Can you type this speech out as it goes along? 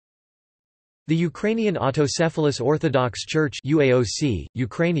The Ukrainian Autocephalous Orthodox Church UAOC,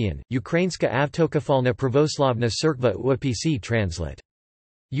 Ukrainian, Ukrainska Avtokefalna Pravoslavna Cerkva UAPC translate.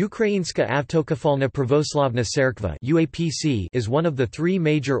 Ukrainska Avtokefalna Pravoslavna Cerkva UAPC is one of the three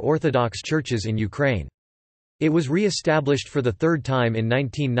major Orthodox churches in Ukraine. It was re-established for the third time in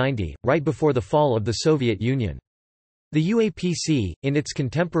 1990, right before the fall of the Soviet Union. The UAPC, in its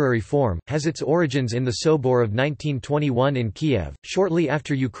contemporary form, has its origins in the Sobor of 1921 in Kiev, shortly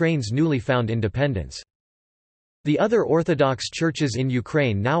after Ukraine's newly found independence. The other Orthodox churches in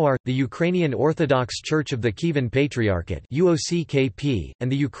Ukraine now are, the Ukrainian Orthodox Church of the Kievan Patriarchate UOCKP, and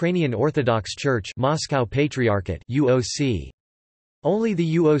the Ukrainian Orthodox Church Moscow Patriarchate UOC. Only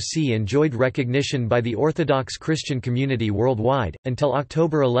the UOC enjoyed recognition by the Orthodox Christian community worldwide, until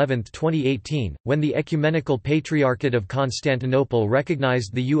October 11, 2018, when the Ecumenical Patriarchate of Constantinople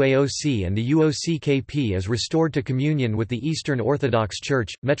recognized the UAOC and the UOCKP as restored to communion with the Eastern Orthodox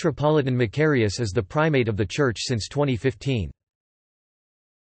Church. Metropolitan Macarius is the primate of the church since 2015.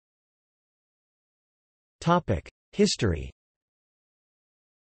 History.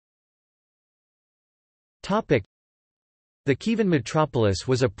 The Kievan metropolis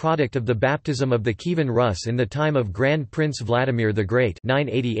was a product of the baptism of the Kievan Rus in the time of Grand Prince Vladimir the Great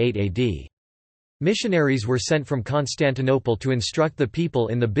 988 AD. Missionaries were sent from Constantinople to instruct the people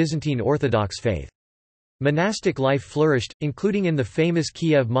in the Byzantine Orthodox faith. Monastic life flourished, including in the famous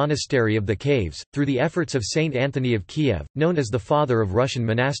Kiev Monastery of the Caves, through the efforts of Saint Anthony of Kiev, known as the father of Russian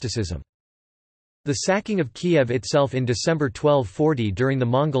monasticism. The sacking of Kiev itself in December 1240 during the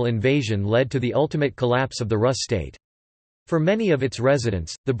Mongol invasion led to the ultimate collapse of the Rus state. For many of its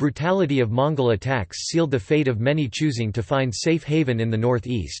residents, the brutality of Mongol attacks sealed the fate of many choosing to find safe haven in the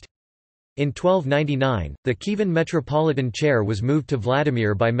northeast. In 1299, the Kievan metropolitan chair was moved to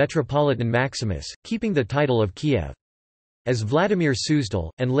Vladimir by Metropolitan Maximus, keeping the title of Kiev. As Vladimir Suzdal,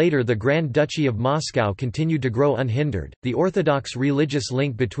 and later the Grand Duchy of Moscow continued to grow unhindered, the Orthodox religious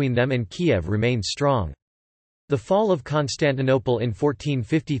link between them and Kiev remained strong. The fall of Constantinople in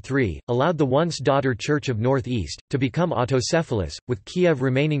 1453, allowed the once daughter Church of Northeast, to become autocephalous, with Kiev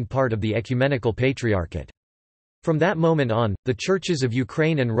remaining part of the Ecumenical Patriarchate. From that moment on, the churches of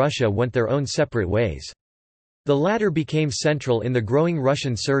Ukraine and Russia went their own separate ways. The latter became central in the growing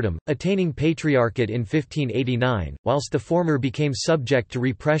Russian Tsardom, attaining patriarchate in 1589, whilst the former became subject to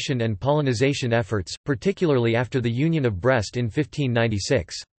repression and Polonization efforts, particularly after the Union of Brest in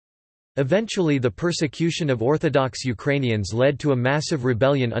 1596. Eventually the persecution of Orthodox Ukrainians led to a massive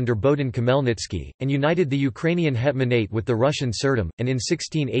rebellion under Bohdan Khmelnytsky, and united the Ukrainian Hetmanate with the Russian Tsardom, and in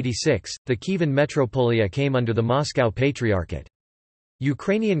 1686, the Kievan Metropolia came under the Moscow Patriarchate.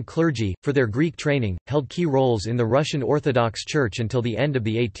 Ukrainian clergy, for their Greek training, held key roles in the Russian Orthodox Church until the end of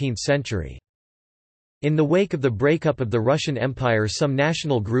the 18th century. In the wake of the breakup of the Russian Empire, some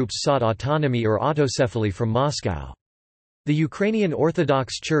national groups sought autonomy or autocephaly from Moscow. The Ukrainian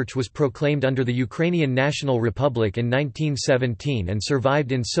Orthodox Church was proclaimed under the Ukrainian National Republic in 1917 and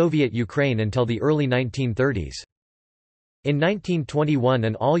survived in Soviet Ukraine until the early 1930s. In 1921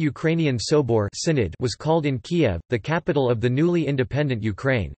 an all-Ukrainian Sobor Synod was called in Kiev, the capital of the newly independent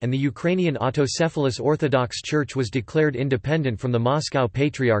Ukraine, and the Ukrainian Autocephalous Orthodox Church was declared independent from the Moscow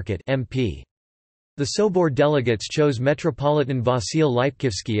Patriarchate (MP). The Sobor delegates chose Metropolitan Vasil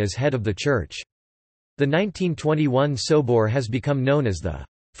Lipkivsky as head of the church. The 1921 Sobor has become known as the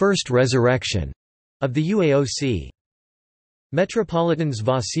First Resurrection of the UAOC. Metropolitans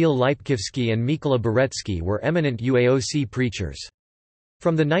Vasil Lipkivsky and Mykola Beretsky were eminent UAOC preachers.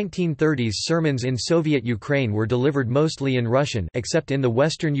 From the 1930s sermons in Soviet Ukraine were delivered mostly in Russian except in the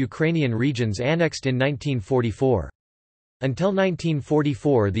western Ukrainian regions annexed in 1944. Until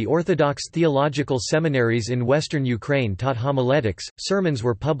 1944 the Orthodox theological seminaries in western Ukraine taught homiletics, sermons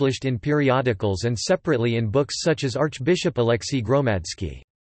were published in periodicals and separately in books such as Archbishop Alexei Gromadsky.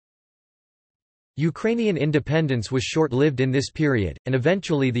 Ukrainian independence was short-lived in this period, and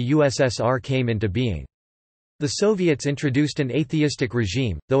eventually the USSR came into being. The Soviets introduced an atheistic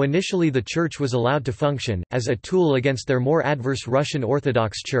regime, though initially the church was allowed to function, as a tool against their more adverse Russian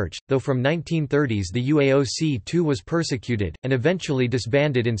Orthodox Church, though from 1930s the UAOC too was persecuted, and eventually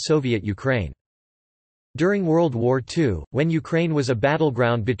disbanded in Soviet Ukraine. During World War II, when Ukraine was a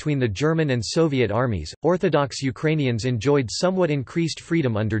battleground between the German and Soviet armies, Orthodox Ukrainians enjoyed somewhat increased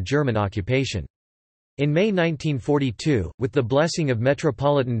freedom under German occupation. In May 1942, with the blessing of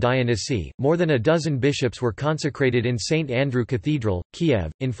Metropolitan Dionysi, more than a dozen bishops were consecrated in St. Andrew Cathedral,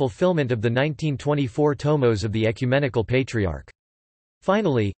 Kiev, in fulfillment of the 1924 tomos of the Ecumenical Patriarch.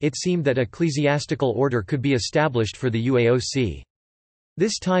 Finally, it seemed that ecclesiastical order could be established for the UAOC.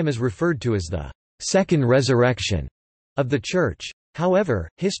 This time is referred to as the Second Resurrection of the Church. However,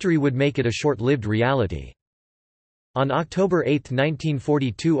 history would make it a short-lived reality. On October 8,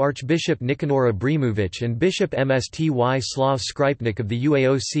 1942, Archbishop Nicanor Abramovich and Bishop Msty Slav Skripnik of the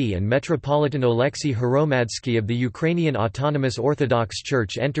UAOC and Metropolitan Oleksiy Hromadsky of the Ukrainian Autonomous Orthodox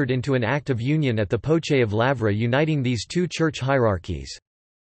Church entered into an act of union at the Poche of Lavra uniting these two church hierarchies.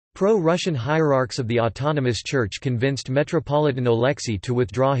 Pro-Russian hierarchs of the Autonomous Church convinced Metropolitan Oleksiy to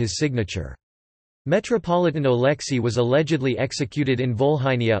withdraw his signature. Metropolitan Oleksiy was allegedly executed in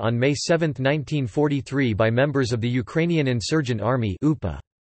Volhynia on May 7, 1943 by members of the Ukrainian Insurgent Army (UPA).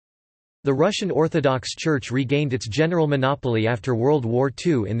 The Russian Orthodox Church regained its general monopoly after World War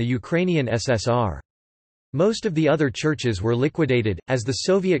II in the Ukrainian SSR. Most of the other churches were liquidated, as the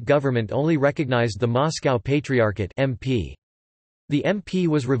Soviet government only recognized the Moscow Patriarchate (MP). The MP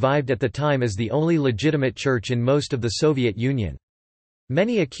was revived at the time as the only legitimate church in most of the Soviet Union.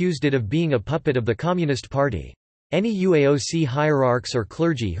 Many accused it of being a puppet of the Communist Party. Any UAOC hierarchs or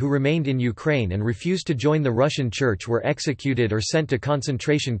clergy who remained in Ukraine and refused to join the Russian Church were executed or sent to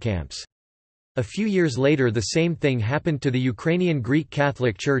concentration camps. A few years later the same thing happened to the Ukrainian Greek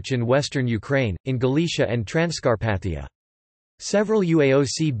Catholic Church in western Ukraine, in Galicia and Transcarpathia. Several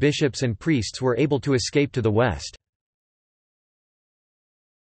UAOC bishops and priests were able to escape to the west.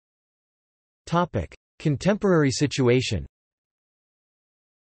 Contemporary situation.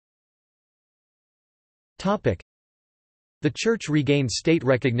 The Church regained state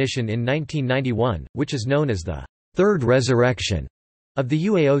recognition in 1991, which is known as the Third Resurrection of the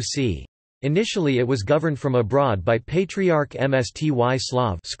UAOC. Initially it was governed from abroad by Patriarch Msty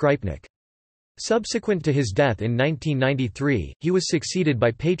Slav Skripnik. Subsequent to his death in 1993, he was succeeded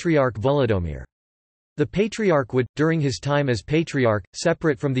by Patriarch Volodymyr. The Patriarch would, during his time as Patriarch,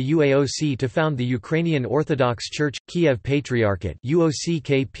 separate from the UAOC to found the Ukrainian Orthodox Church, Kiev Patriarchate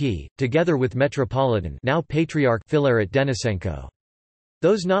UOCKP, together with Metropolitan now Patriarch Filaret Denisenko.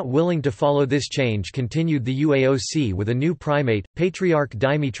 Those not willing to follow this change continued the UAOC with a new primate, Patriarch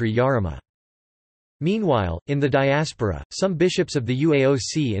Dimitri Yarema. Meanwhile, in the diaspora, some bishops of the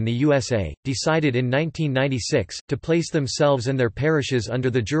UAOC in the USA, decided in 1996, to place themselves and their parishes under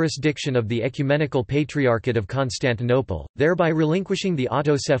the jurisdiction of the Ecumenical Patriarchate of Constantinople, thereby relinquishing the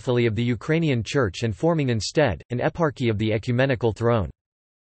autocephaly of the Ukrainian Church and forming instead, an eparchy of the ecumenical throne.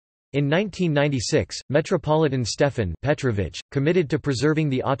 In 1996, Metropolitan Stefan Petrovich, committed to preserving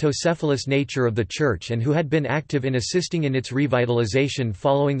the autocephalous nature of the Church and who had been active in assisting in its revitalization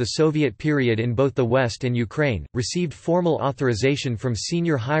following the Soviet period in both the West and Ukraine, received formal authorization from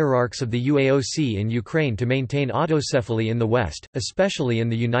senior hierarchs of the UAOC in Ukraine to maintain autocephaly in the West, especially in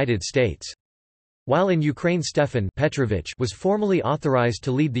the United States. While in Ukraine Stefan Petrovich was formally authorized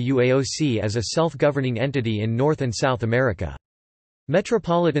to lead the UAOC as a self-governing entity in North and South America.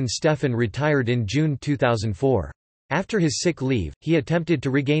 Metropolitan Stefan retired in June 2004. After his sick leave, he attempted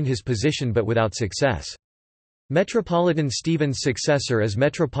to regain his position but without success. Metropolitan Stephen's successor is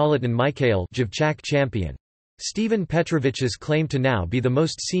Metropolitan Mikhail Javchak champion. Stephen Petrovich's claim to now be the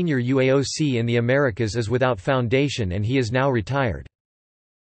most senior UAOC in the Americas is without foundation and he is now retired.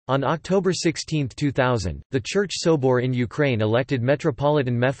 On October 16, 2000, the Church Sobor in Ukraine elected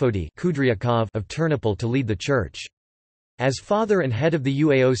Metropolitan Mefody Kudryakov of Ternopil to lead the church. As father and head of the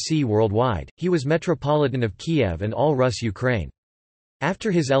UAOC worldwide, he was Metropolitan of Kiev and all Rus Ukraine.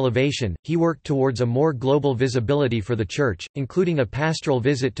 After his elevation, he worked towards a more global visibility for the Church, including a pastoral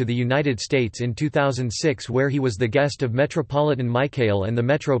visit to the United States in 2006 where he was the guest of Metropolitan Mikhail and the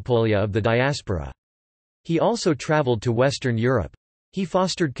Metropolia of the Diaspora. He also traveled to Western Europe. He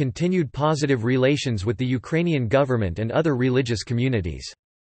fostered continued positive relations with the Ukrainian government and other religious communities.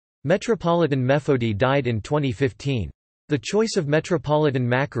 Metropolitan Mefody died in 2015. The choice of Metropolitan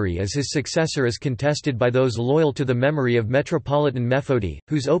Makary as his successor is contested by those loyal to the memory of Metropolitan Mefody,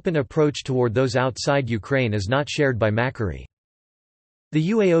 whose open approach toward those outside Ukraine is not shared by Makary.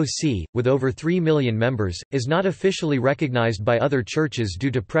 The UAOC, with over 3 million members, is not officially recognized by other churches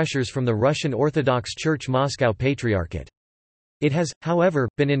due to pressures from the Russian Orthodox Church Moscow Patriarchate. It has, however,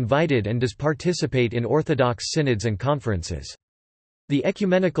 been invited and does participate in Orthodox synods and conferences. The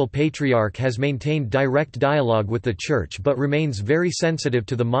Ecumenical Patriarch has maintained direct dialogue with the Church but remains very sensitive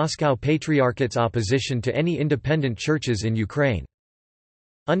to the Moscow Patriarchate's opposition to any independent churches in Ukraine.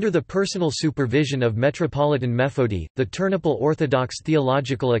 Under the personal supervision of Metropolitan Mefody, the Ternopil Orthodox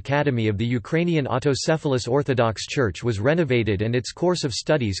Theological Academy of the Ukrainian Autocephalous Orthodox Church was renovated and its course of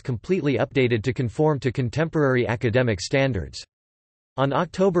studies completely updated to conform to contemporary academic standards. On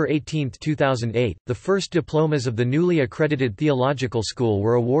October 18, 2008, the first diplomas of the newly accredited theological school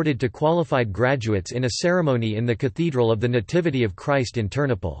were awarded to qualified graduates in a ceremony in the Cathedral of the Nativity of Christ in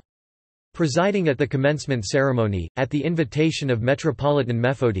Ternopil. Presiding at the commencement ceremony, at the invitation of Metropolitan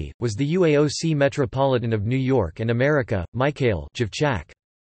Mefodi, was the UAOC Metropolitan of New York and America, Mikhail Javchak.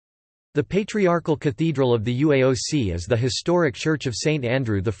 The Patriarchal Cathedral of the UAOC is the historic Church of St.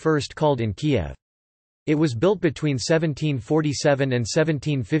 Andrew I called in Kiev. It was built between 1747 and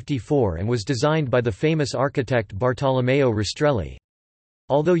 1754 and was designed by the famous architect Bartolomeo Rastrelli.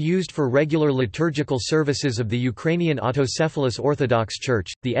 Although used for regular liturgical services of the Ukrainian Autocephalous Orthodox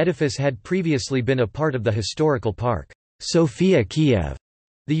Church, the edifice had previously been a part of the historical park, Sofia Kiev.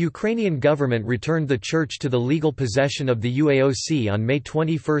 The Ukrainian government returned the church to the legal possession of the UAOC on May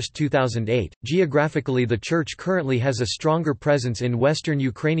 21, 2008. Geographically, the church currently has a stronger presence in western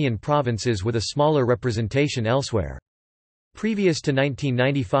Ukrainian provinces with a smaller representation elsewhere. Previous to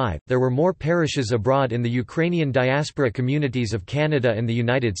 1995, there were more parishes abroad in the Ukrainian diaspora communities of Canada and the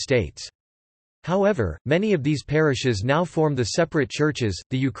United States. However, many of these parishes now form the separate churches,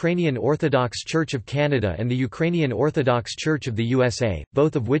 the Ukrainian Orthodox Church of Canada and the Ukrainian Orthodox Church of the USA,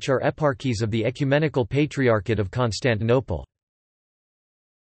 both of which are eparchies of the Ecumenical Patriarchate of Constantinople.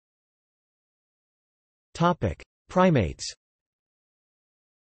 Primates.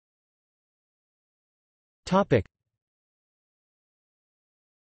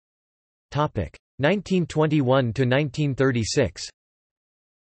 Topic 1921 to 1936.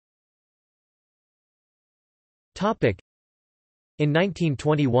 Topic In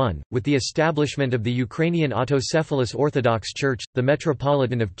 1921, with the establishment of the Ukrainian Autocephalous Orthodox Church, the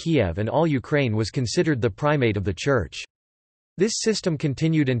Metropolitan of Kiev and all Ukraine was considered the primate of the church. This system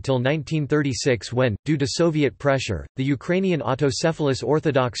continued until 1936 when, due to Soviet pressure, the Ukrainian Autocephalous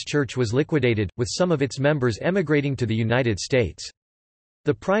Orthodox Church was liquidated, with some of its members emigrating to the United States.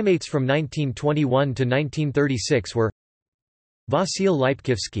 The primates from 1921 to 1936 were Vasil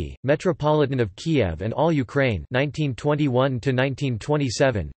Lipkivsky, Metropolitan of Kiev and all Ukraine 1921 to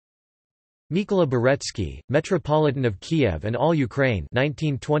 1927. Mykola Beretsky, Metropolitan of Kiev and all Ukraine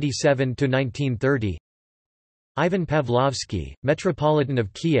 1927 to 1930. Ivan Pavlovsky, Metropolitan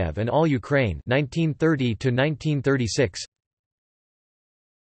of Kiev and all Ukraine 1930 to 1936.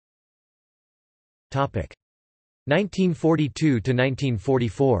 Topic 1942 to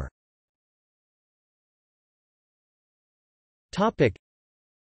 1944. Topic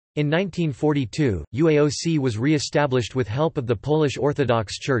In 1942, UAOC was re-established with help of the Polish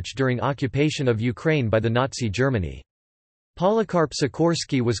Orthodox Church during occupation of Ukraine by the Nazi Germany. Polikarp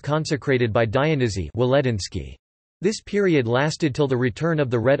Sikorsky was consecrated by Dionyzy Waledinsky. This period lasted till the return of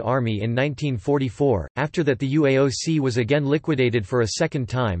the Red Army in 1944. After that, the UAOC was again liquidated for a second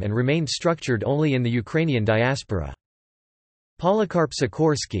time and remained structured only in the Ukrainian diaspora. Polikarp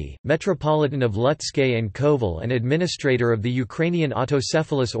Sikorsky, Metropolitan of Lutsk and Kovel and administrator of the Ukrainian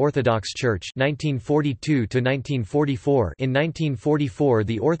Autocephalous Orthodox Church 1942 to 1944. In 1944,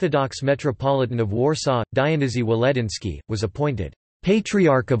 the Orthodox Metropolitan of Warsaw, Dionyzy Waledinsky, was appointed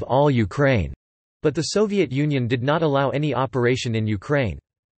Patriarch of all Ukraine, but the Soviet Union did not allow any operation in Ukraine.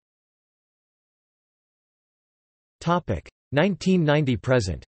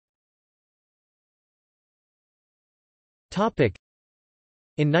 1990–present.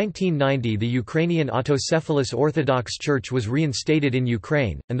 In 1990, the Ukrainian Autocephalous Orthodox Church was reinstated in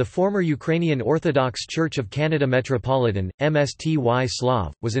Ukraine, and the former Ukrainian Orthodox Church of Canada Metropolitan, Msty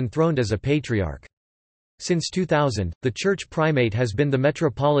Slav, was enthroned as a patriarch. Since 2000, the church primate has been the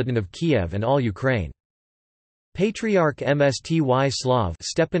Metropolitan of Kiev and all Ukraine. Patriarch Msty Slav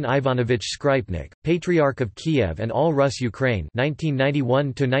Stepan Ivanovich Skrypnik, Patriarch of Kiev and all Rus Ukraine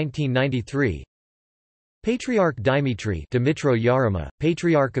 1991–1993. Patriarch Dmitry Dmitro Yarema,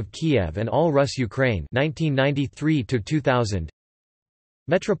 Patriarch of Kiev and all Rus Ukraine 1993–2000.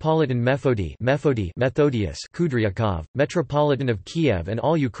 Metropolitan Methodius Kudryakov, Metropolitan of Kiev and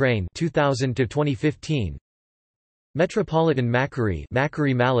all Ukraine 2000–2015. Metropolitan Makary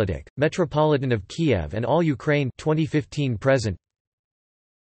Maladik, Metropolitan of Kiev and all Ukraine 2015–present.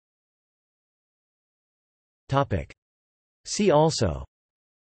 Topic. See also.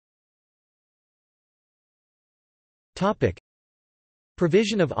 Topic.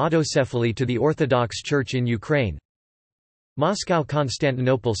 Provision of autocephaly to the Orthodox Church in Ukraine.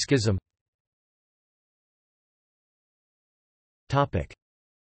 Moscow–Constantinople Schism. Topic.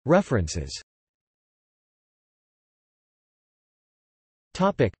 References.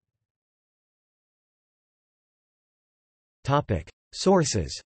 Topic. Topic.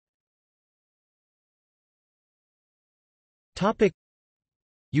 Sources. Topic.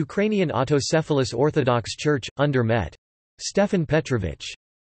 Ukrainian Autocephalous Orthodox Church, under Met. Stefan Petrovich.